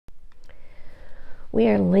We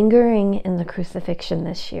are lingering in the crucifixion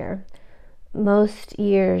this year. Most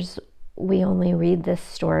years we only read this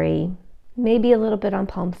story, maybe a little bit on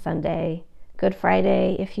Palm Sunday, Good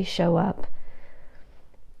Friday if you show up.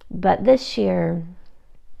 But this year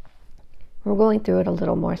we're going through it a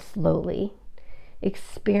little more slowly,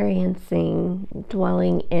 experiencing,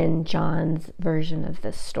 dwelling in John's version of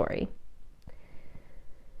this story.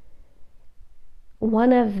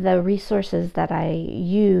 One of the resources that I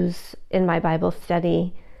use in my Bible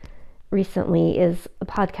study recently is a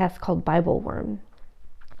podcast called Bible Worm.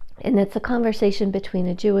 And it's a conversation between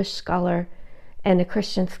a Jewish scholar and a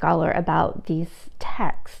Christian scholar about these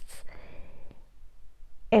texts.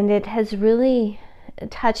 And it has really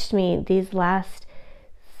touched me these last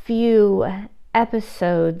few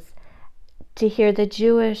episodes to hear the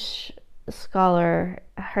Jewish scholar,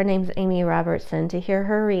 her name's Amy Robertson, to hear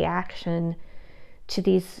her reaction to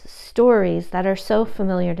these stories that are so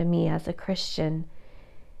familiar to me as a Christian,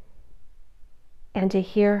 and to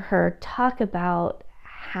hear her talk about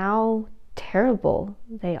how terrible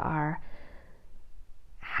they are,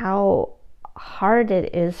 how hard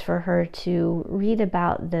it is for her to read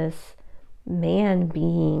about this man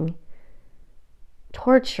being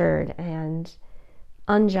tortured and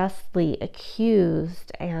unjustly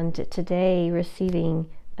accused and today receiving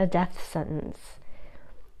a death sentence.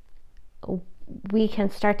 We can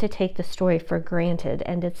start to take the story for granted,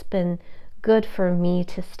 and it's been good for me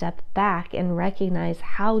to step back and recognize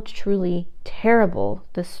how truly terrible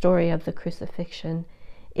the story of the crucifixion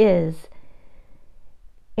is,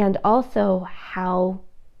 and also how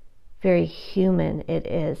very human it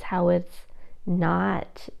is, how it's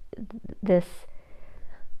not this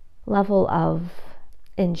level of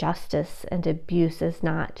injustice and abuse is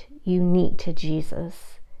not unique to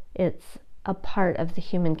Jesus. It's a part of the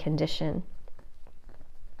human condition.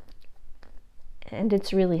 And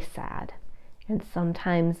it's really sad. And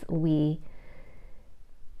sometimes we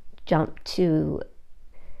jump to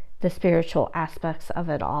the spiritual aspects of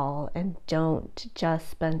it all and don't just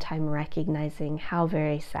spend time recognizing how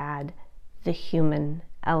very sad the human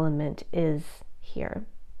element is here.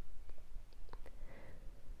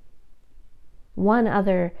 One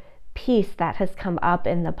other piece that has come up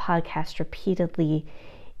in the podcast repeatedly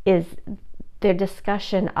is their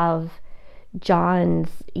discussion of John's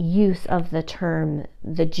use of the term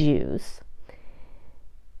the Jews.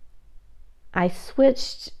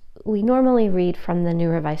 We normally read from the New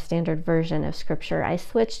Revised Standard Version of Scripture. I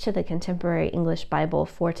switched to the Contemporary English Bible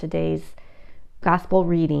for today's Gospel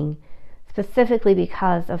reading, specifically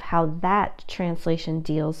because of how that translation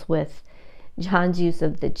deals with John's use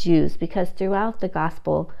of the Jews, because throughout the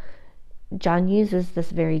Gospel, John uses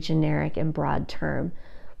this very generic and broad term.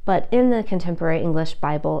 But in the Contemporary English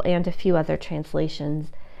Bible and a few other translations,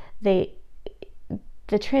 the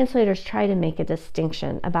translators try to make a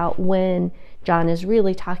distinction about when John is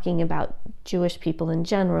really talking about Jewish people in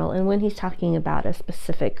general and when he's talking about a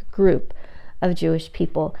specific group of Jewish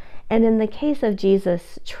people. And in the case of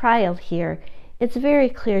Jesus' trial here, it's very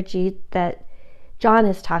clear that John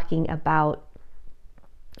is talking about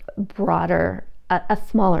a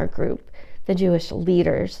smaller group, the Jewish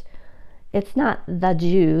leaders. It's not the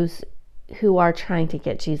Jews who are trying to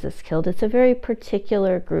get Jesus killed. It's a very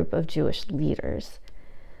particular group of Jewish leaders.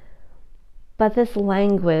 But this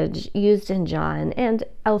language used in John and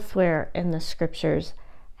elsewhere in the scriptures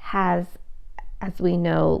has, as we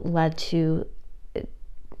know, led to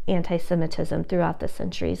anti-Semitism throughout the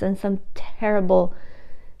centuries and some terrible,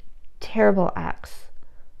 terrible acts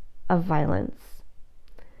of violence.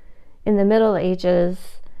 In the Middle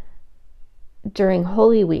Ages, during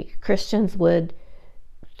Holy Week, Christians would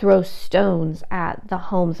throw stones at the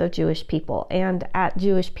homes of Jewish people and at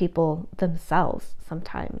Jewish people themselves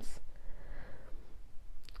sometimes.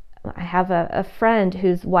 I have a friend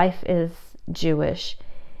whose wife is Jewish,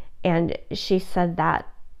 and she said that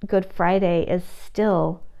Good Friday is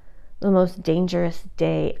still the most dangerous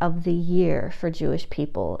day of the year for Jewish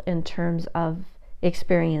people in terms of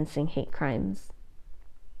experiencing hate crimes.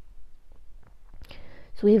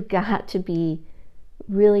 So we've got to be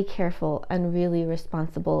really careful and really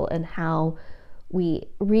responsible in how we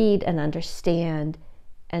read and understand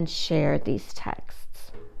and share these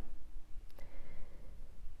texts.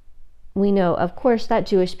 We know, of course, that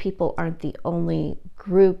Jewish people aren't the only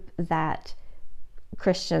group that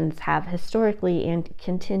Christians have historically and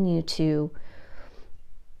continue to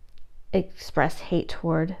express hate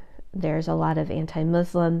toward. There's a lot of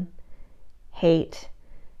anti-Muslim hate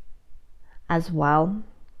as well.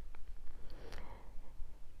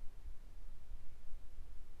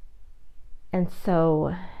 And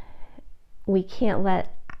so we can't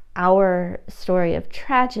let our story of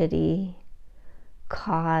tragedy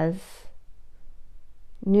cause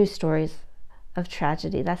new stories of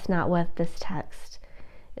tragedy. That's not what this text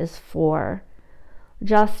is for.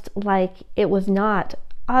 Just like it was not,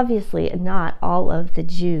 obviously not all of the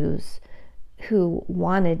Jews who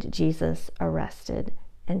wanted Jesus arrested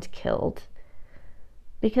and killed,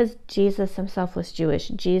 because Jesus himself was Jewish.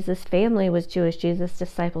 Jesus' family was Jewish. Jesus'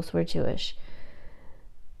 disciples were Jewish.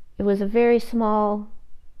 It was a very small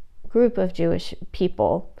group of Jewish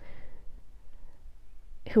people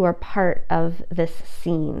who are part of this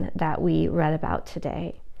scene that we read about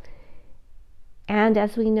today. And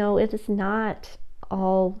as we know, it is not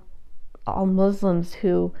all Muslims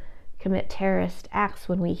who commit terrorist acts.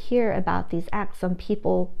 When we hear about these acts, some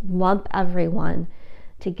people lump everyone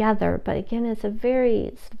together, but again, it's a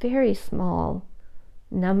very small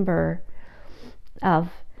number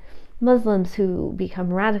of Muslims who become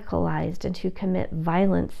radicalized and who commit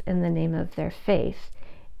violence in the name of their faith.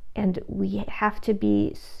 And we have to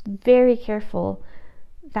be very careful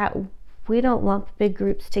that we don't lump big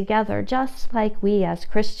groups together, just like we as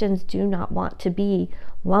Christians do not want to be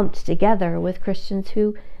lumped together with Christians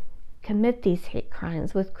who commit these hate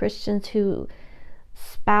crimes, with Christians who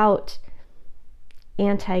spout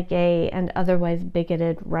anti-gay and otherwise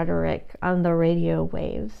bigoted rhetoric on the radio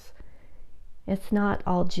waves. It's not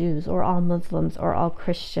all Jews or all Muslims or all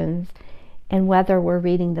Christians. And whether we're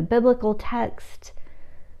reading the biblical text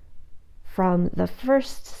from the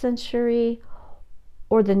 1st century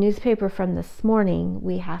or the newspaper from this morning,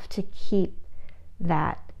 we have to keep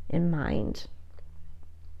that in mind.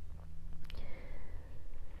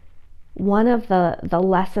 One of the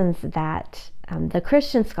lessons that the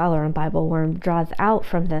Christian scholar and Bible worm draws out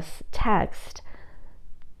from this text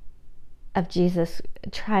of Jesus'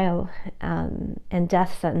 trial and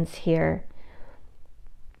death sentence here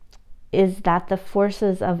is that the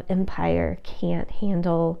forces of empire can't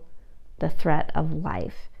handle the threat of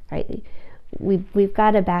life, right? We've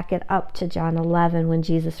got to back it up to John 11 when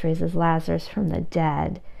Jesus raises Lazarus from the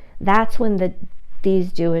dead. That's when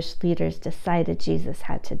these Jewish leaders decided Jesus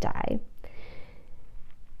had to die.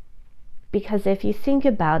 Because if you think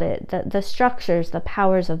about it, the structures, the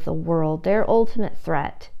powers of the world, their ultimate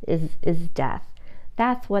threat is death.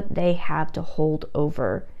 That's what they have to hold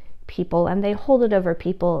over people, and they hold it over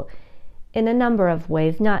people in a number of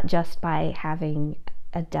ways, not just by having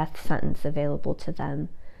a death sentence available to them.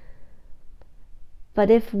 But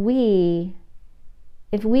if we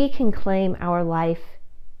can claim our life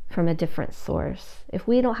from a different source, if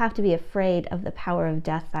we don't have to be afraid of the power of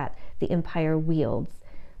death that the empire wields,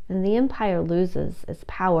 then the empire loses its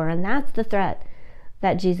power, and that's the threat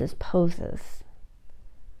that Jesus poses.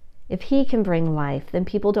 If he can bring life, then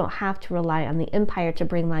people don't have to rely on the empire to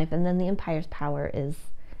bring life, and then the empire's power is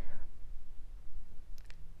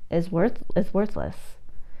worthless.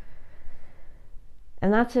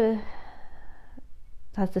 And that's a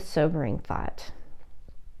sobering thought.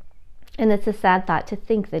 And it's a sad thought to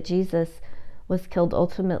think that Jesus was killed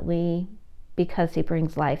ultimately because he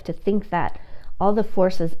brings life, to think that all the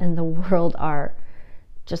forces in the world are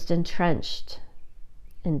just entrenched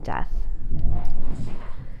in death.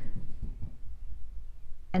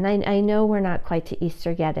 And I know we're not quite to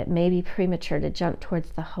Easter yet. It may be premature to jump towards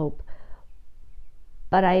the hope.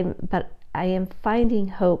 But I am finding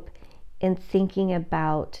hope in thinking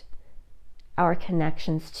about our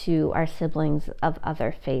connections to our siblings of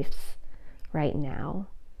other faiths right now.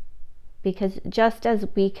 Because just as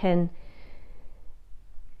we can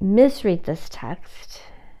misread this text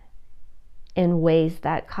in ways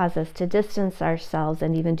that cause us to distance ourselves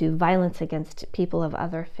and even do violence against people of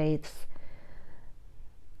other faiths,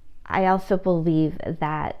 I also believe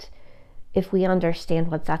that if we understand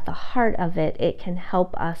what's at the heart of it, it can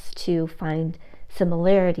help us to find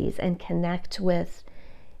similarities and connect with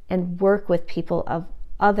and work with people of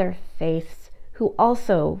other faiths who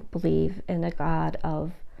also believe in a God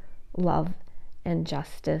of love and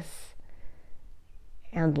justice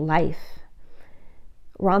and life.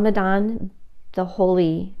 Ramadan, the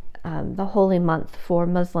holy month for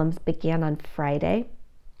Muslims, began on Friday.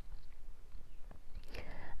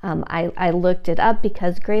 I looked it up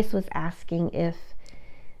because Grace was asking if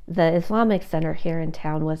the Islamic Center here in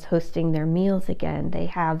town was hosting their meals again. They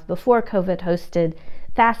have, before COVID, hosted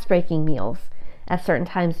fast-breaking meals at certain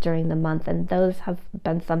times during the month, and those have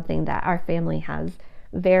been something that our family has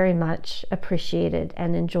very much appreciated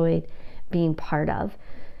and enjoyed being part of.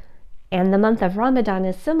 And the month of Ramadan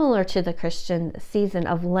is similar to the Christian season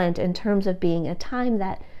of Lent in terms of being a time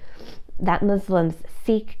that Muslims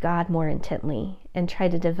seek God more intently and try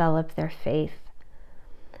to develop their faith.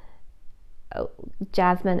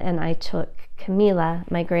 Jasmine and I took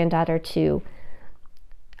Camila, my granddaughter, to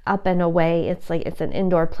up and away. It's an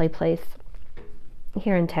indoor play place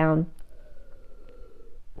here in town.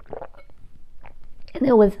 And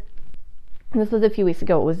this was a few weeks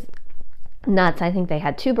ago. It was nuts. I think they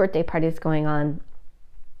had 2 birthday parties going on.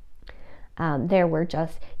 There were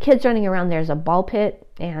just kids running around. There's a ball pit,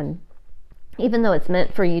 and even though it's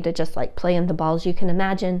meant for you to just like play in the balls, you can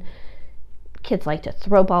imagine kids like to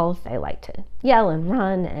throw balls. They like to yell and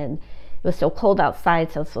run, and it was still cold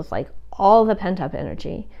outside, so this was like all the pent-up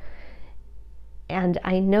energy. And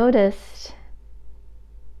I noticed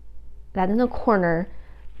that in the corner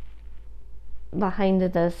behind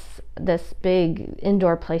this big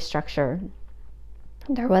indoor play structure,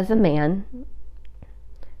 there was a man,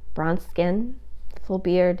 bronze skin, full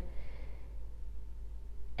beard,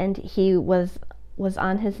 and he was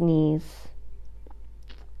on his knees,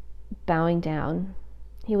 bowing down.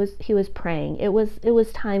 He was praying. It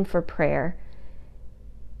was time for prayer.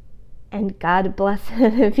 And God bless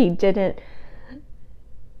him if he didn't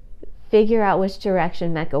figure out which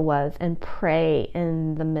direction Mecca was and pray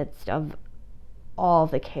in the midst of all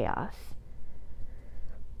the chaos.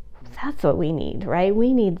 That's what we need, right?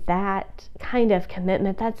 We need that kind of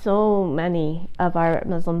commitment that so many of our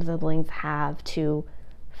Muslim siblings have to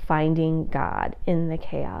finding God in the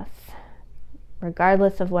chaos,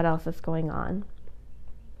 regardless of what else is going on.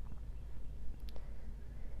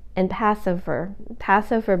 And Passover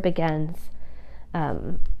begins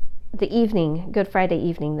the evening, Good Friday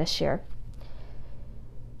evening this year.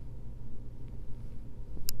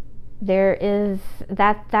 That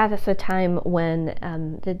is a time when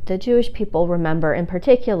the Jewish people remember, in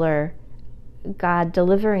particular, God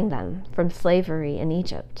delivering them from slavery in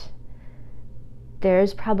Egypt.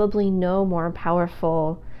 There's probably no more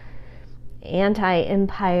powerful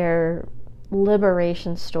anti-empire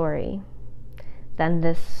liberation story than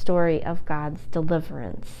this story of God's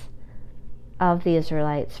deliverance of the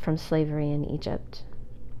Israelites from slavery in Egypt.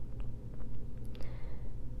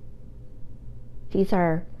 These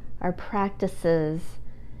are practices,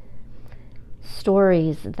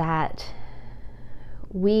 stories that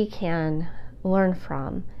we can learn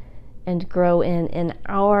from and grow in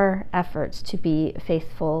our efforts to be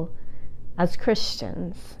faithful as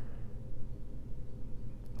Christians.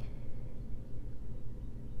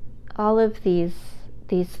 All of these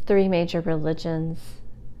 3 major religions,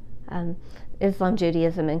 Islam,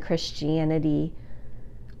 Judaism, and Christianity,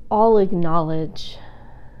 all acknowledge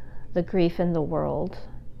the grief in the world,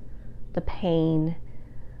 the pain,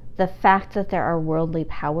 the fact that there are worldly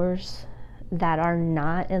powers that are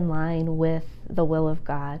not in line with the will of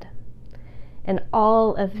God. And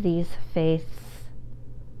all of these faiths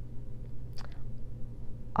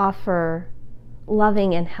offer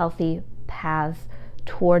loving and healthy paths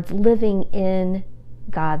towards living in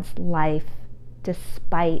God's life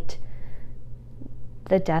despite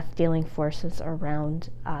the death-dealing forces around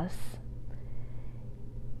us.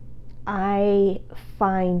 I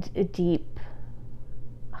find a deep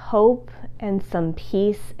hope and some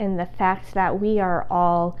peace in the fact that we are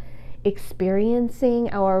all experiencing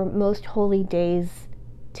our most holy days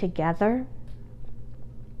together.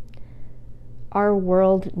 Our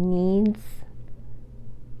world needs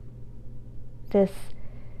this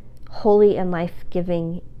holy and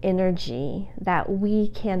life-giving energy that we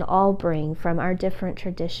can all bring from our different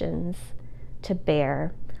traditions to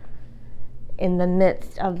bear in the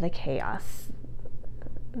midst of the chaos,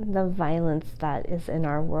 the violence that is in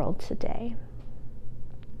our world today.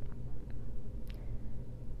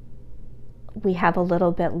 We have a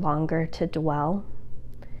little bit longer to dwell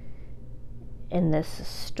in this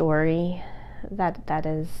story that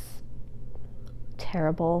is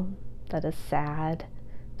terrible, that is sad,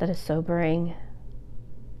 that is sobering.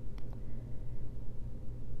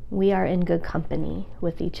 We are in good company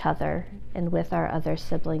with each other and with our other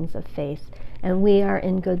siblings of faith, and we are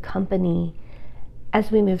in good company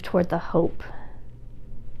as we move toward the hope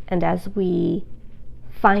and as we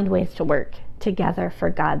find ways to work together for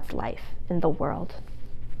God's life in the world.